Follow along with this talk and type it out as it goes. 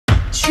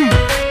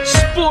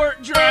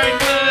Sport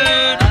drive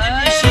mode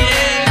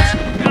initiate.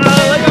 Oh,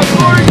 look how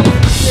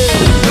gorgeous this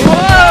is.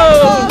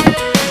 Whoa!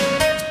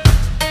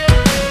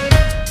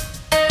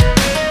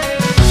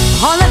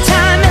 All the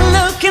time you're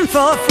looking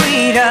for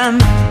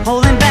freedom,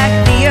 holding back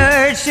the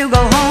urge to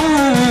go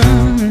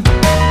home.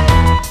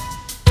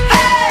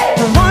 Hey! I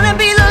wanna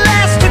be the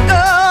last to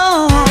go.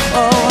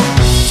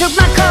 Took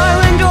my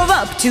car and drove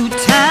up to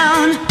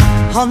town.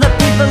 All the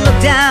people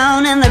look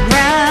down in the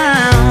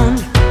ground.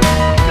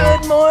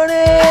 Good morning!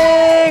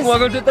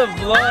 Welcome to the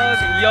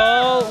vlog,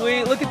 y'all.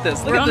 Wait, look at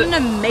this. Look at this. We're on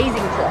an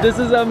amazing trip. This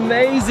is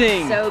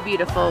amazing. So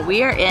beautiful.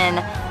 We are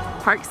in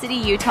Park City,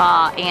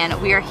 Utah, and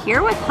we are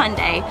here with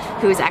Hyundai,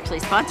 who is actually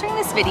sponsoring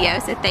this video,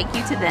 so thank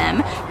you to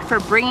them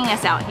for bringing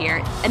us out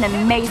here. An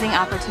amazing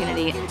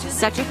opportunity.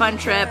 Such a fun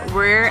trip.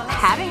 We're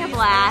having a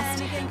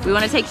blast. We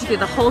want to take you through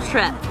the whole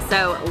trip,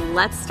 so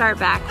let's start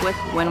back with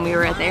when we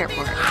were at the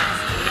airport.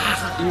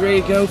 You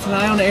ready to go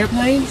fly on the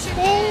airplane?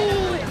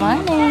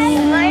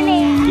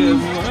 Morning. Good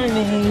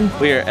morning.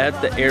 We are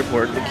at the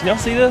airport. Can y'all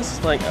see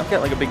this? Like, I've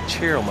got like a big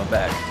chair on my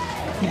back.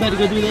 You about to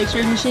go through the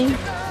X-ray machine?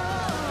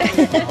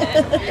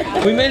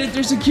 We made it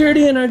through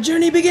security and our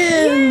journey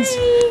begins.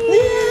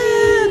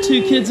 Yeah,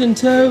 2 kids in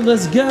tow.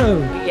 Let's go.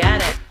 We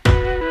got it.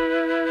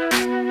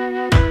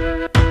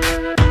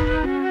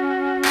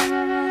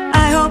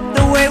 I hope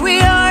the way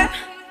we are.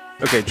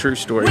 Okay, true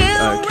story.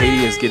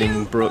 Katie is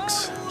getting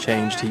Brooks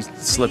changed. He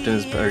slept in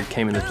his, or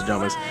came in his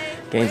pajamas.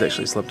 Gaines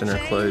actually slept in her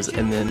clothes.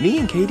 And then me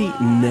and Katie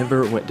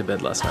never went to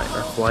bed last night.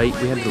 Our flight,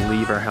 we had to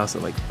leave our house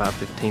at like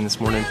 5:15 this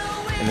morning.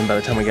 And then by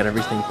the time we got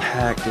everything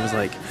packed, it was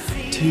like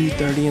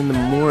 2:30 in the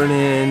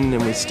morning,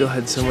 and we still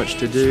had so much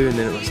to do. And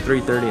then it was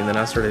 3:30, and then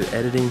I started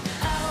editing.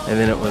 And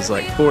then it was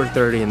like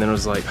 4:30, and then it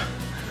was like,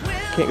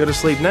 can't go to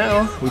sleep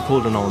now. We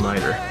pulled an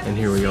all-nighter, and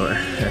here we are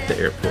at the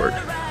airport.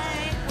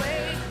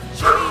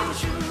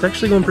 It's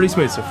actually going pretty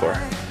smooth so far.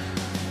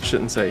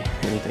 Shouldn't say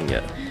anything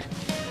yet.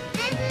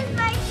 This is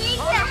my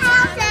secret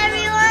house,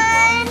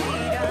 everyone!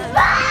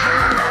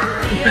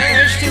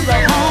 Urge to go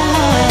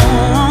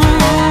home.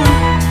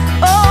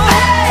 Oh,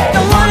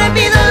 don't wanna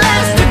be the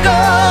last to go.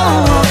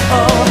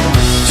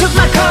 Took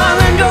my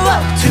car and drove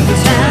up to the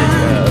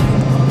town.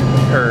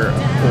 Her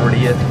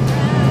 40th,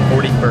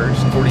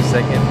 41st,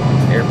 42nd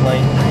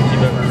airplane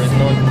she's ever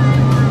ridden on.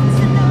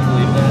 Can you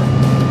believe that?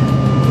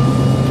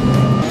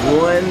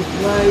 One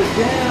flight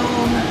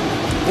down,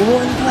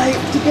 one flight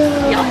to go.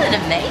 Y'all did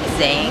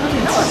amazing.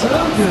 So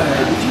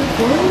good. Did you have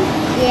fun?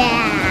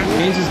 Yeah.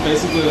 Gaines is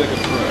basically like a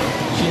pro.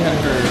 She had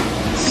her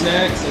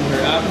snacks and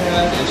her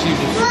iPad, and she was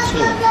just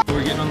chilling.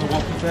 We're getting on the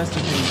walkie fast.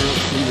 Okay,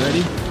 Brooks, are you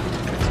ready?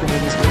 Let's go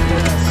make this go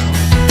fast.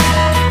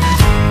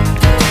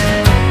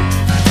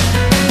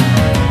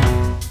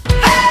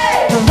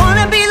 I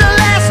wanna be the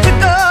last to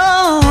go.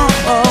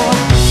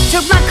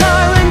 Took my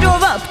car and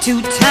drove up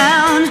to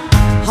town.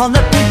 All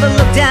the people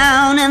look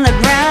down in the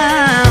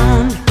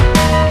ground.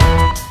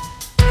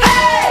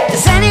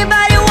 Does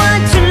anybody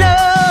want to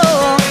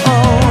know?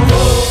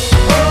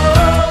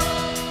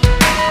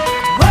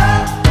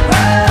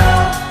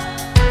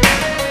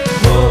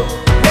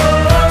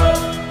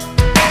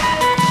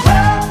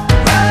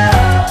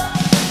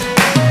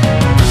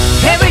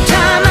 Every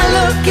time I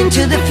look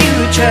into the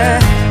future,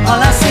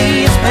 all I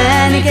see is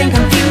panic and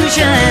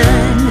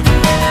confusion.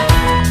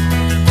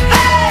 I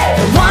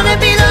wanna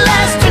be the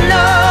last to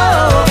know.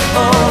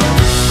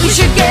 We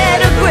should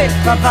get a grip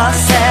of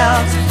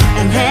ourselves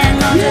and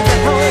hang on to the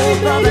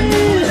hope of a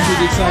new life.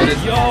 Super excited.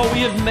 Y'all, we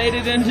have made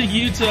it into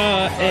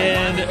Utah,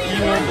 and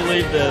you won't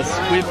believe this.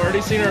 We've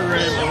already seen our room,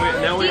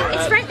 and now we're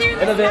It's at right there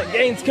in an the event.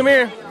 Gaines, come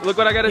here. Look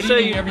what I gotta show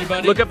you.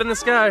 Everybody. Look up in the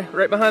sky,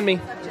 right behind me.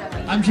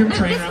 I'm Jim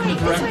Trainer. I'm the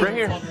director Right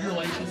here. of public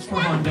relations for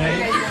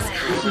Hyundai.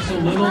 This is a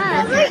little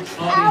different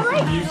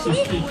audience I'm used to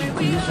speaking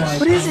to.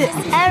 What is it?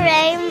 A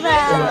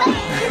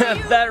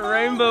rainbow. That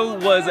rainbow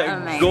was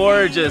Amazing.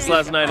 gorgeous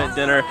last night at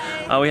dinner.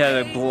 We had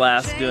a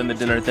blast doing the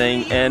dinner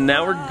thing, and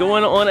now we're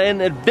going on an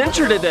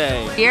adventure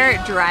today. We're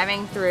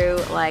driving through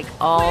like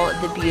all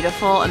the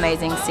beautiful,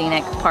 amazing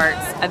scenic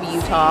parts of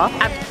Utah.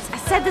 I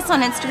said this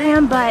on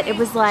Instagram, but it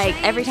was like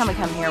every time we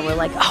come here, we're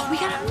like, oh, we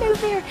gotta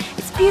move there.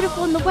 It's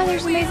beautiful and the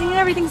weather's amazing and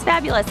everything's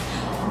fabulous.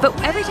 But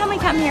every time we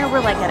come here, we're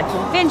like at a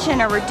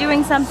convention or we're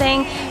doing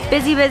something,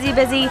 busy, busy,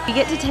 busy. We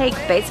get to take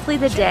basically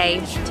the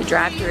day to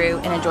drive through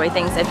and enjoy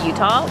things of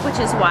Utah, which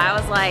is why I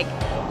was like,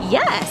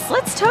 yes,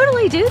 let's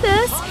totally do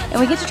this. And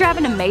we get to drive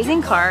an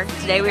amazing car.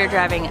 Today we are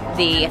driving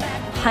the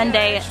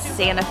Hyundai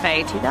Santa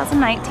Fe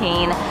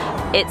 2019.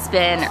 It's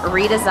been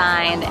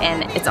redesigned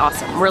and it's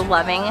awesome. We're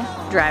loving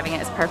driving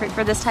it. It's perfect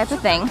for this type of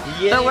thing.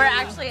 Yeah. But we're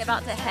actually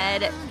about to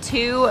head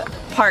to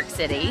Park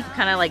City.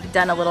 Kind of like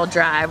done a little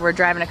drive. We're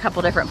driving a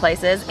couple different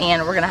places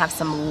and we're gonna have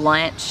some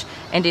lunch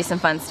and do some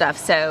fun stuff.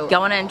 So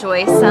going to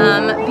enjoy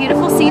some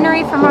beautiful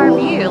scenery from our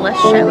view.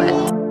 Let's show it.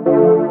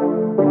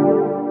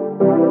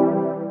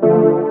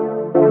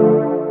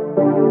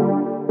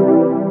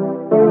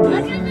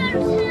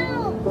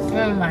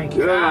 Oh my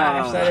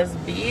gosh, that is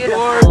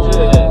beautiful.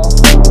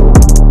 Gorgeous.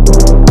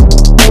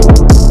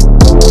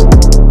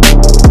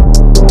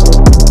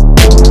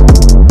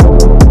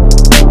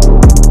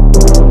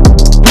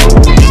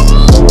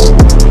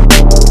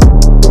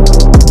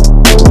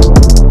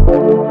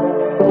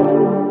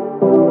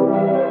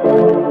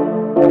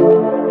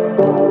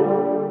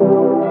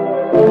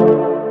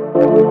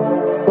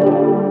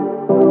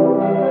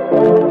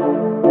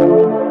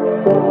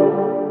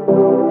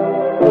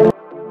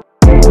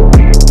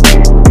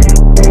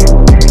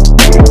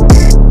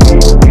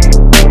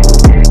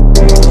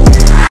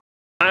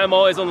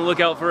 on the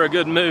lookout for a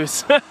good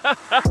moose. How you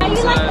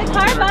like the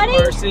car, buddy?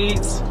 Car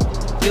seats.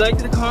 You like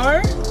the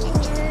car?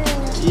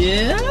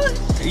 Yeah?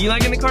 Are you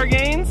liking the car,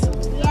 Gaines?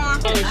 Yeah.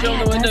 Oh, show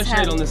them the window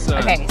shade on this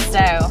side. Okay, so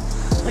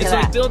look It's at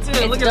like that. built in.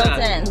 It's Look built at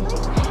that. in.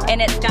 And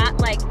it's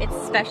got like, it's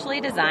specially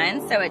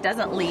designed so it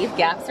doesn't leave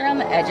gaps around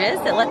the edges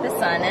that let the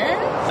sun in.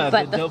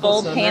 But the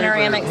double full sunroof,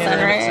 panoramic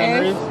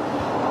sunroof.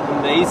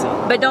 Amazing.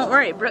 But don't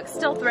worry, Brooke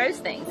still throws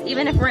things,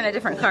 even if we're in a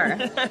different car.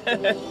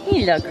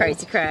 You little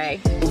crazy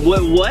cray.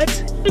 What?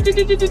 They took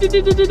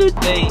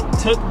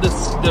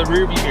the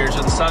rear view mirrors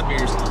or the side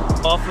mirrors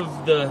off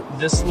of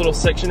this little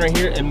section right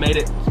here and made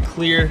it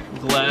clear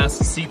glass,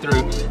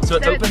 see-through. So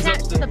it opens up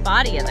the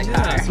body of the car.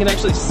 Yeah, so you can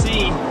actually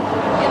see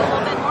Get a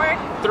little bit more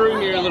through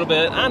here a little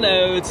bit. I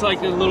know, it's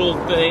like a little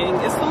thing.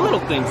 It's the little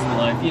things in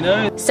life, you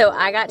know? So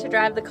I got to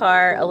drive the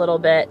car a little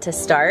bit to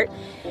start,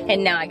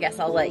 and now I guess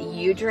I'll let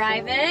you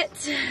drive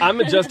it. I'm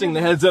adjusting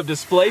the heads-up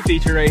display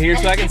feature right here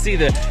so I can see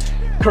the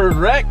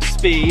correct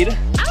speed.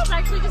 I was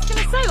actually just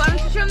gonna say, why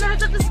don't you show them the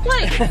heads-up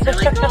display? It's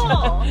really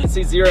cool. You can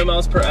see 0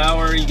 miles per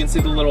hour. You can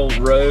see the little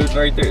road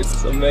right there.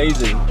 It's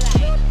amazing.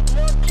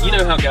 You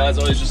know how guys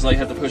always just like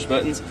have to push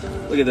buttons?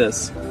 Look at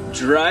this.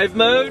 Drive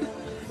mode.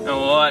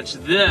 Now watch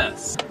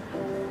this.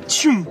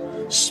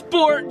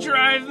 Sport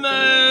drive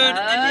mode.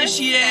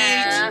 Initiate.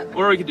 Yeah.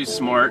 Or we could do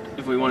smart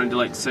if we wanted to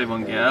like save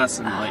on gas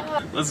and like,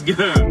 let's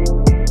go.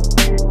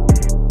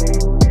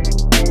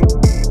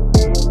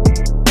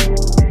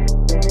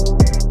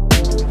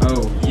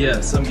 Oh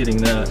yes, I'm getting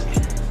that.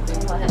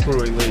 Before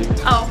we leave.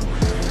 Oh.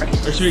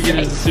 Or should we get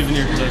it as a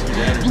souvenir for like your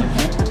dad or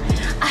something?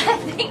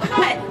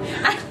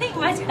 I think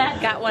my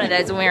dad got one of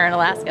those when we were in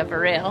Alaska for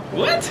real.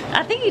 What?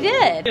 I think he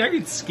did. Yeah, I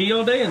could ski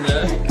all day in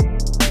that.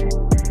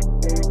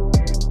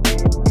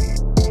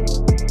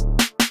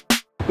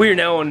 We are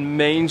now on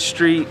Main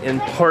Street in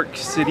Park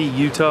City,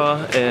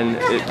 Utah, and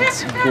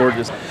it's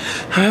gorgeous.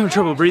 I'm having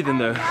trouble breathing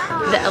though.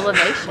 The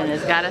elevation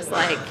has got us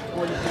like,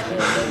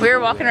 we were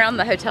walking around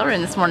the hotel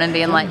room this morning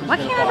being like, why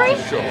can't I breathe?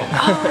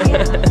 Oh,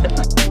 yeah.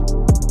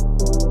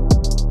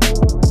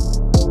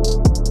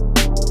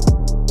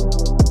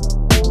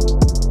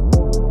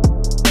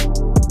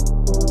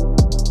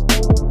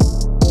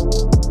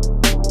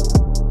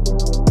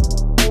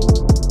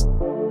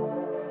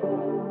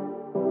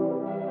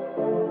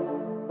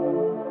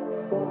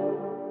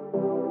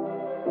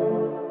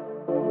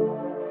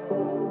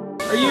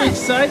 Are you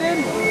excited?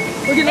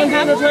 Look at them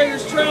Dino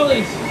Traders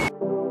trolleys.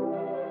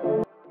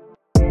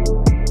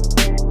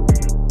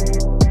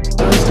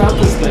 Stop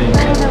this thing. I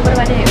don't know, what do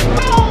I do?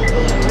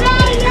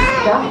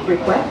 Stop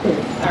requested.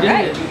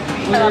 Alright.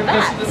 How about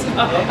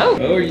that?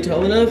 Oh, are you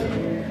tall enough?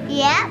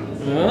 Yeah.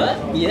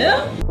 What?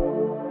 Yeah?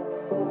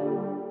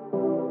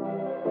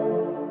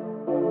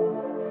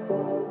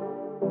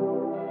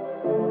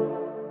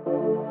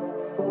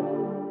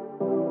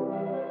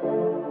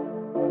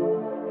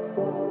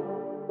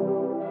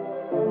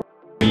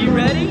 Are you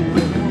ready?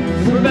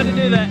 We're about to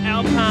do the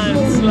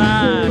Alpine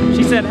slide.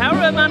 She said, how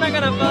am I not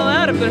gonna fall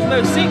out if there's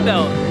no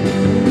seatbelt?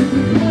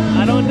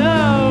 I don't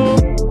know.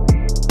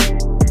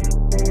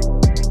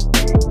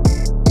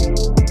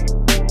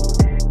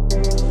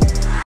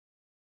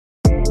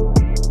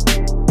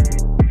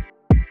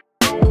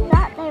 I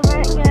thought they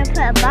weren't gonna put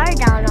a bar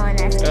down on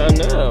us. I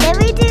know. Did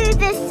we do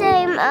the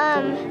same,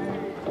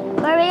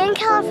 were we in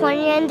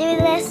California and do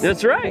this?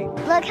 That's right.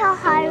 Look how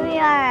high we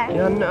are.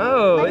 I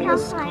know. Look how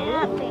high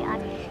up we are.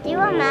 Do you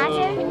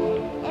imagine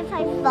if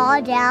I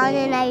fall down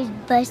and I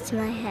bust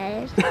my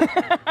head?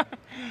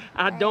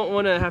 I don't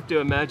want to have to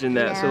imagine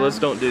that, so No. let's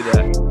don't do that.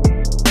 Are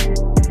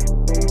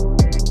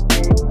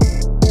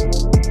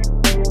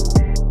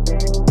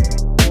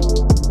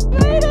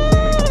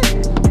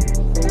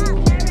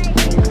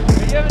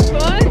you having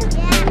fun?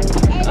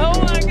 Yeah. Oh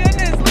my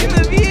goodness, look at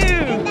the view!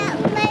 And that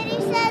lady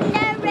said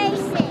no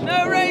racing.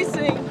 No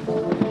racing.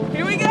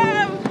 Here we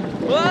go.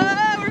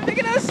 Whoa, we're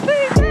picking up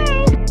speed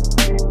now.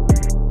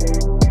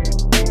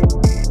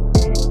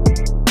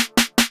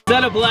 Is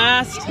that a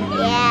blast?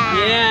 Yeah.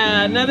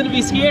 Yeah, nothing to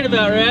be scared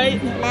about,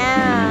 right? No.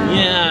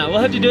 Yeah, we'll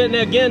have to do it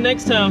again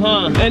next time,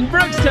 huh? And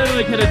Brooks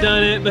totally could have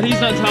done it, but he's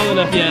not tall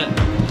enough yet.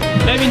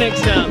 Maybe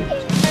next time.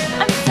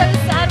 I'm so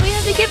sad we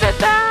have to give it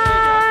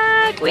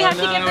back. We have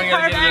to no, give the we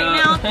car gotta give back it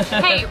now.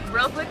 up. Hey,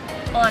 real quick,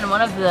 on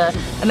one of the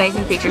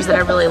amazing features that I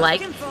really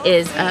like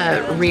is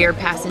rear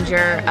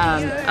passenger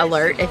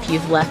alert if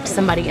you've left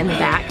somebody in the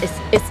back.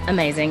 It's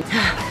amazing.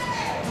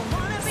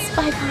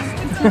 Spy car.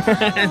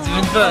 It's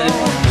been fun.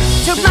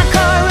 Took my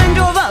car and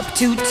drove up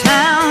to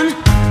town.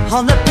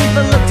 All the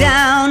people look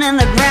down in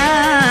the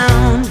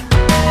ground.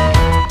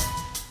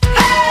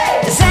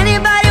 Hey! Does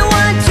anybody